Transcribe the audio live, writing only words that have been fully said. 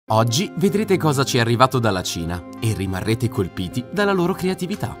Oggi vedrete cosa ci è arrivato dalla Cina e rimarrete colpiti dalla loro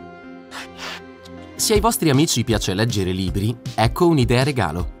creatività. Se ai vostri amici piace leggere libri, ecco un'idea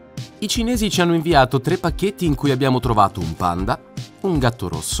regalo. I cinesi ci hanno inviato 3 pacchetti in cui abbiamo trovato un panda, un gatto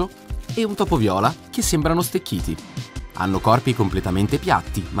rosso e un topo viola che sembrano stecchiti. Hanno corpi completamente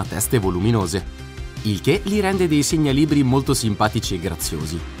piatti, ma teste voluminose, il che li rende dei segnalibri molto simpatici e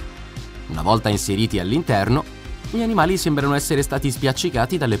graziosi. Una volta inseriti all'interno, gli animali sembrano essere stati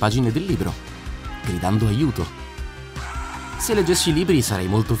spiaccicati dalle pagine del libro, gridando aiuto. Se leggessi i libri sarei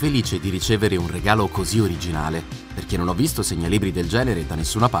molto felice di ricevere un regalo così originale, perché non ho visto segnalibri del genere da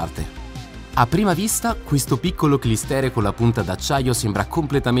nessuna parte. A prima vista, questo piccolo clistere con la punta d'acciaio sembra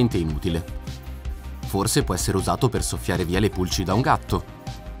completamente inutile. Forse può essere usato per soffiare via le pulci da un gatto,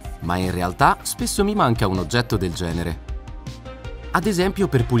 ma in realtà spesso mi manca un oggetto del genere. Ad esempio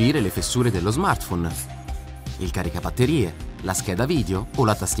per pulire le fessure dello smartphone, il caricabatterie, la scheda video o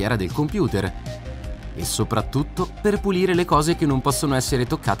la tastiera del computer, e soprattutto per pulire le cose che non possono essere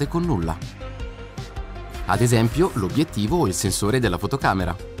toccate con nulla. Ad esempio l'obiettivo o il sensore della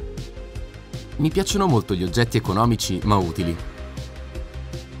fotocamera. Mi piacciono molto gli oggetti economici ma utili.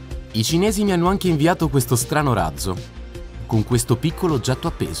 I cinesi mi hanno anche inviato questo strano razzo, con questo piccolo oggetto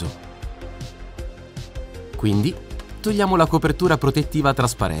appeso. Quindi togliamo la copertura protettiva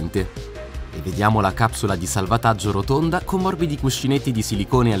trasparente e vediamo la capsula di salvataggio rotonda con morbidi cuscinetti di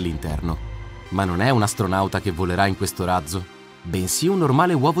silicone all'interno. Ma non è un astronauta che volerà in questo razzo, bensì un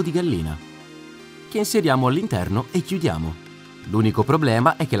normale uovo di gallina, che inseriamo all'interno e chiudiamo. L'unico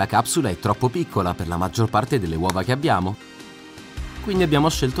problema è che la capsula è troppo piccola per la maggior parte delle uova che abbiamo, quindi abbiamo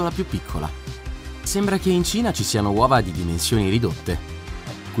scelto la più piccola. Sembra che in Cina ci siano uova di dimensioni ridotte,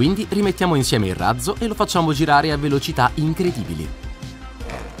 quindi rimettiamo insieme il razzo e lo facciamo girare a velocità incredibili.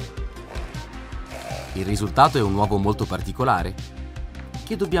 Il risultato è un uovo molto particolare,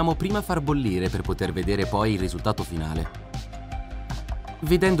 che dobbiamo prima far bollire per poter vedere poi il risultato finale.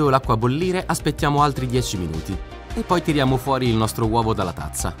 Vedendo l'acqua bollire aspettiamo altri 10 minuti e poi tiriamo fuori il nostro uovo dalla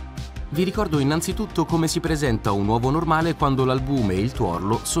tazza. Vi ricordo innanzitutto come si presenta un uovo normale quando l'albume e il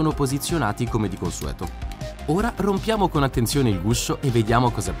tuorlo sono posizionati come di consueto. Ora rompiamo con attenzione il guscio e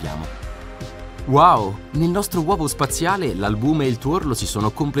vediamo cosa abbiamo. Wow! Nel nostro uovo spaziale l'albume e il tuorlo si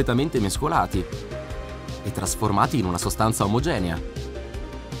sono completamente mescolati e trasformati in una sostanza omogenea.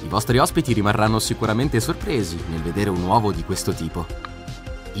 I vostri ospiti rimarranno sicuramente sorpresi nel vedere un uovo di questo tipo.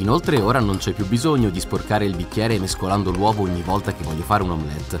 Inoltre ora non c'è più bisogno di sporcare il bicchiere mescolando l'uovo ogni volta che voglio fare un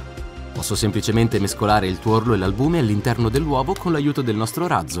omelette. Posso semplicemente mescolare il tuorlo e l'albume all'interno dell'uovo con l'aiuto del nostro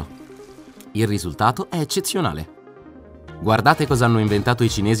razzo. Il risultato è eccezionale. Guardate cosa hanno inventato i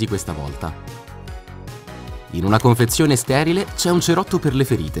cinesi questa volta. In una confezione sterile c'è un cerotto per le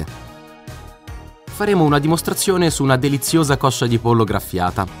ferite. Faremo una dimostrazione su una deliziosa coscia di pollo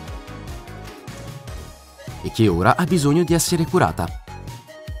graffiata e che ora ha bisogno di essere curata.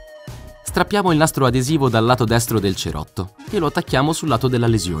 Strappiamo il nastro adesivo dal lato destro del cerotto e lo attacchiamo sul lato della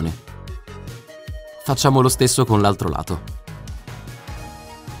lesione. Facciamo lo stesso con l'altro lato.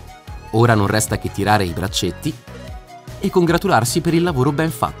 Ora non resta che tirare i braccetti e congratularsi per il lavoro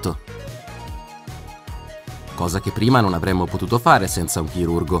ben fatto. Cosa che prima non avremmo potuto fare senza un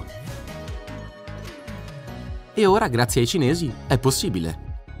chirurgo. E ora, grazie ai cinesi, è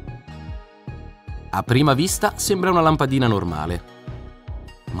possibile. A prima vista sembra una lampadina normale,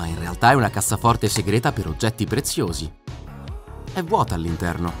 ma in realtà è una cassaforte segreta per oggetti preziosi. È vuota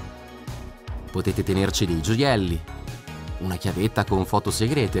all'interno. Potete tenerci dei gioielli, una chiavetta con foto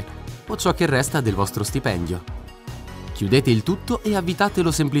segrete o ciò che resta del vostro stipendio. Chiudete il tutto e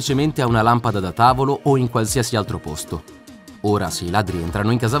avvitatelo semplicemente a una lampada da tavolo o in qualsiasi altro posto. Ora, se i ladri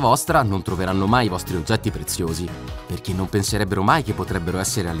entrano in casa vostra, non troveranno mai i vostri oggetti preziosi, perché non penserebbero mai che potrebbero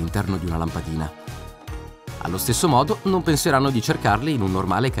essere all'interno di una lampadina. Allo stesso modo, non penseranno di cercarli in un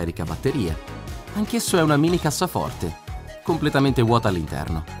normale caricabatterie. Anch'esso è una mini cassaforte, completamente vuota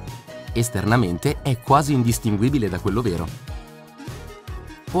all'interno. Esternamente è quasi indistinguibile da quello vero.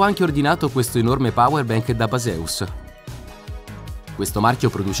 Ho anche ordinato questo enorme powerbank da Baseus. Questo marchio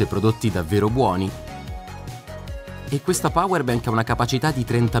produce prodotti davvero buoni, e questa powerbank ha una capacità di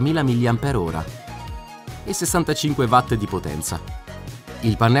 30.000 mAh e 65 watt di potenza.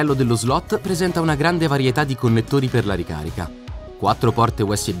 Il pannello dello slot presenta una grande varietà di connettori per la ricarica, 4 porte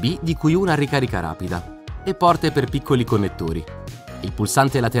USB di cui una a ricarica rapida e porte per piccoli connettori. Il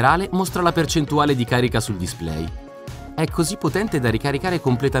pulsante laterale mostra la percentuale di carica sul display. È così potente da ricaricare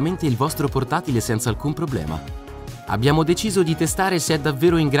completamente il vostro portatile senza alcun problema. Abbiamo deciso di testare se è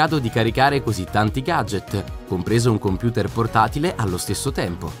davvero in grado di caricare così tanti gadget, compreso un computer portatile, allo stesso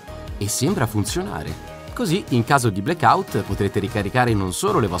tempo. E sembra funzionare. Così, in caso di blackout, potrete ricaricare non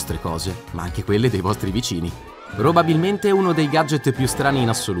solo le vostre cose, ma anche quelle dei vostri vicini. Probabilmente è uno dei gadget più strani in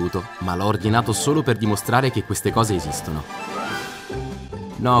assoluto, ma l'ho ordinato solo per dimostrare che queste cose esistono.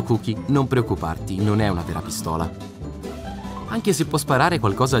 No, Cookie, non preoccuparti, non è una vera pistola. Anche se può sparare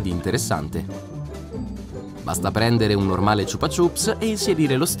qualcosa di interessante. Basta prendere un normale Chupa Chups e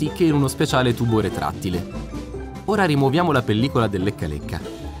inserire lo stick in uno speciale tubo retrattile. Ora rimuoviamo la pellicola del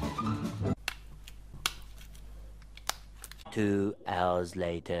lecca-lecca. 2 hours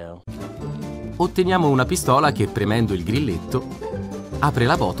later. Otteniamo una pistola che, premendo il grilletto, apre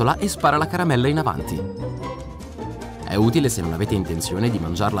la botola e spara la caramella in avanti. È utile se non avete intenzione di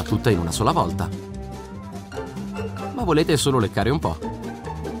mangiarla tutta in una sola volta, ma volete solo leccare un po'.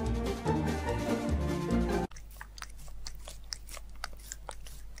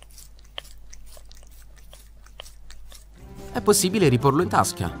 È possibile riporlo in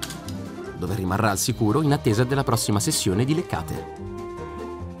tasca, dove rimarrà al sicuro in attesa della prossima sessione di leccate.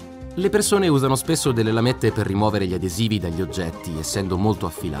 Le persone usano spesso delle lamette per rimuovere gli adesivi dagli oggetti, essendo molto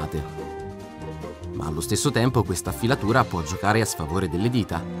affilate. Ma allo stesso tempo questa affilatura può giocare a sfavore delle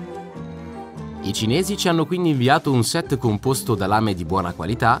dita. I cinesi ci hanno quindi inviato un set composto da lame di buona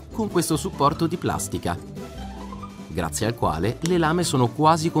qualità con questo supporto di plastica, grazie al quale le lame sono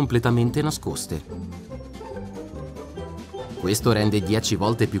quasi completamente nascoste. Questo rende 10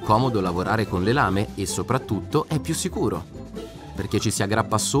 volte più comodo lavorare con le lame e soprattutto è più sicuro, perché ci si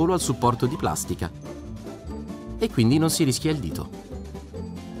aggrappa solo al supporto di plastica e quindi non si rischia il dito.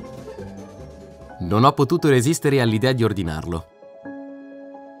 Non ho potuto resistere all'idea di ordinarlo.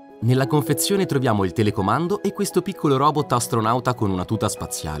 Nella confezione troviamo il telecomando e questo piccolo robot astronauta con una tuta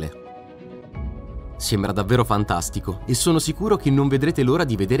spaziale. Sembra davvero fantastico e sono sicuro che non vedrete l'ora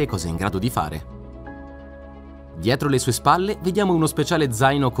di vedere cosa è in grado di fare. Dietro le sue spalle vediamo uno speciale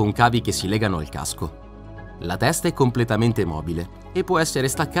zaino con cavi che si legano al casco. La testa è completamente mobile e può essere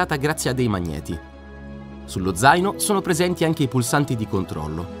staccata grazie a dei magneti. Sullo zaino sono presenti anche i pulsanti di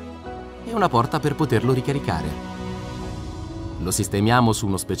controllo e una porta per poterlo ricaricare. Lo sistemiamo su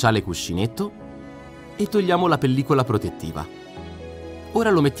uno speciale cuscinetto e togliamo la pellicola protettiva. Ora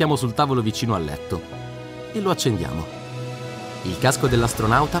lo mettiamo sul tavolo vicino al letto e lo accendiamo. Il casco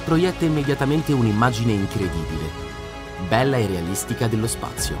dell'astronauta proietta immediatamente un'immagine incredibile, bella e realistica dello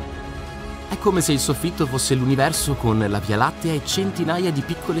spazio. È come se il soffitto fosse l'universo con la Via Lattea e centinaia di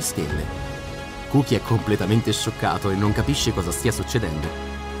piccole stelle. Cookie è completamente scioccato e non capisce cosa stia succedendo.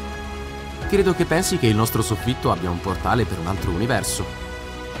 Credo che pensi che il nostro soffitto abbia un portale per un altro universo.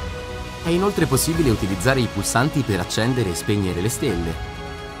 È inoltre possibile utilizzare i pulsanti per accendere e spegnere le stelle,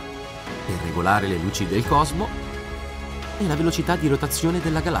 per regolare le luci del cosmo e la velocità di rotazione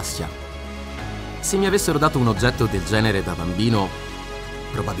della galassia. Se mi avessero dato un oggetto del genere da bambino,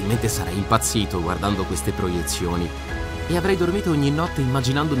 probabilmente sarei impazzito guardando queste proiezioni e avrei dormito ogni notte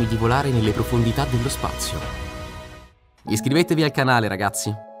immaginandomi di volare nelle profondità dello spazio. Iscrivetevi al canale,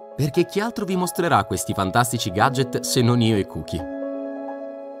 ragazzi, perché chi altro vi mostrerà questi fantastici gadget se non io e Cookie?